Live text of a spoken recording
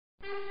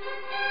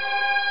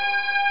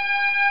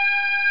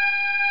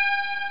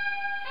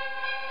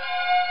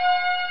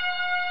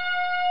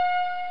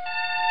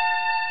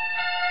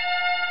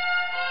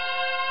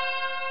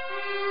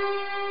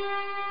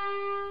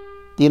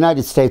The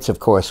United States, of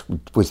course,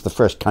 was the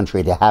first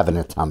country to have an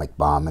atomic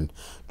bomb and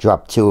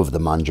dropped 2 of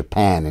them on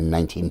Japan in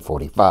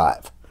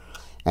 1945.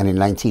 And in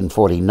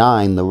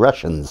 1949, the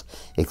Russians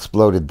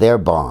exploded their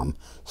bomb,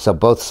 so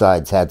both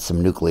sides had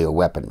some nuclear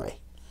weaponry.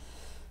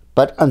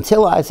 But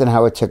until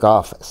Eisenhower took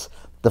office,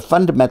 the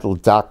fundamental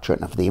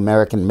doctrine of the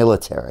American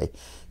military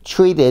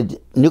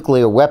treated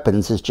nuclear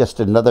weapons as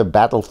just another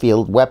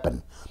battlefield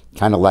weapon,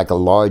 kind of like a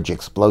large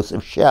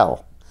explosive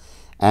shell.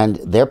 And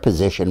their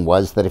position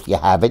was that if you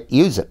have it,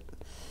 use it.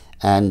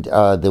 And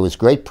there was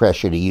great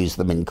pressure to use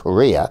them in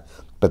Korea,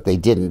 but they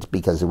didn't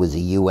because it was a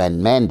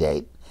UN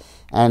mandate.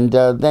 And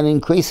then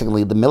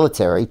increasingly the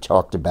military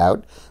talked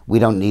about, we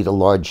don't need a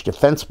large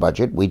defense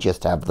budget, we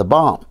just have the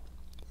bomb.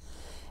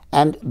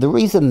 And the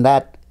reason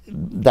that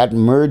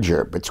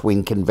merger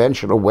between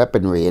conventional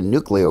weaponry and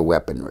nuclear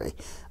weaponry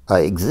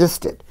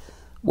existed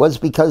was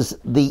because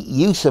the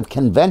use of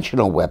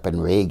conventional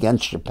weaponry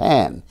against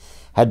Japan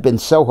had been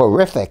so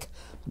horrific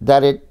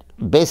that it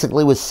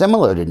basically was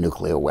similar to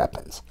nuclear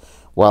weapons.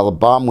 While a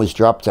bomb was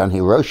dropped on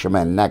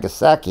Hiroshima and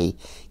Nagasaki,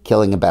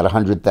 killing about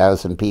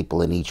 100,000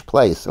 people in each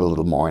place, a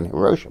little more in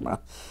Hiroshima,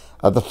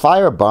 the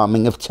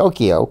firebombing of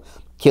Tokyo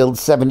killed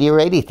 70 or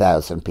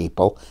 80,000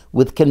 people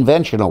with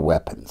conventional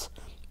weapons.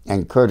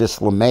 And Curtis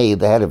LeMay,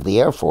 the head of the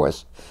Air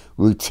Force,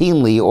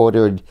 routinely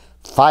ordered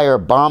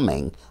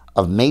firebombing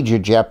of major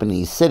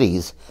Japanese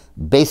cities,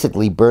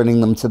 basically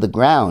burning them to the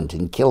ground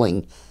and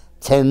killing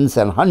tens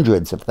and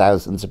hundreds of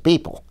thousands of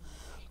people.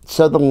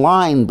 So the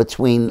line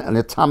between an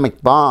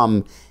atomic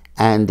bomb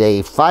and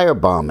a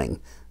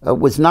firebombing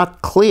was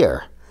not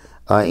clear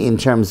in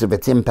terms of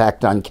its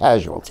impact on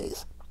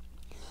casualties.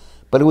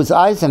 But it was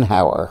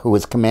Eisenhower, who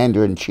was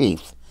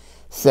commander-in-chief,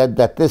 said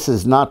that this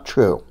is not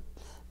true.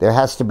 There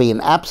has to be an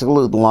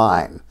absolute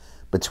line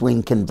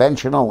between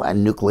conventional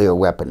and nuclear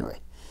weaponry.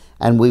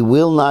 And we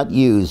will not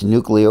use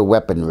nuclear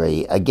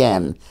weaponry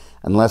again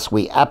unless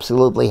we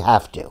absolutely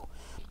have to.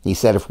 He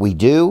said if we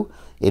do,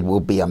 it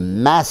will be a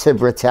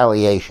massive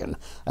retaliation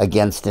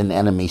against an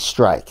enemy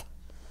strike.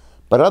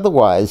 But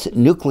otherwise,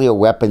 nuclear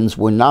weapons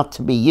were not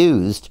to be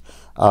used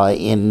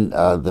in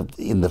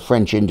the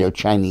French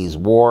Indo-Chinese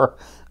War,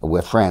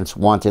 where France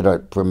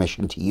wanted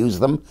permission to use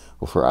them,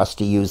 or for us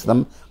to use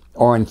them,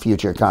 or in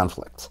future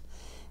conflicts.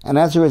 And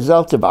as a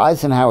result of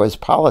Eisenhower's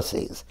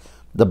policies,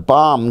 the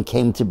bomb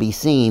came to be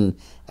seen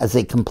as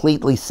a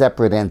completely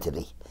separate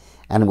entity.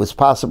 And it was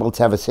possible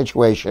to have a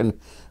situation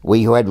where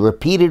you had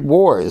repeated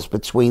wars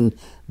between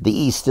the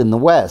East and the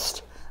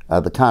West,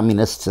 the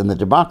communists and the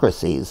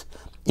democracies,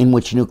 in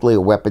which nuclear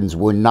weapons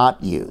were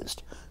not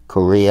used.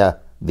 Korea,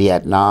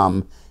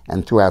 Vietnam,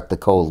 and throughout the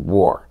Cold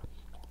War.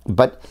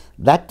 But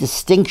that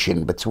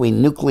distinction between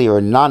nuclear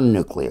and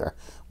non-nuclear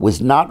was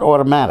not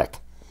automatic.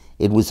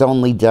 It was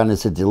only done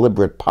as a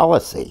deliberate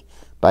policy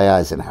by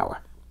Eisenhower.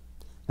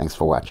 Thanks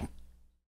for watching.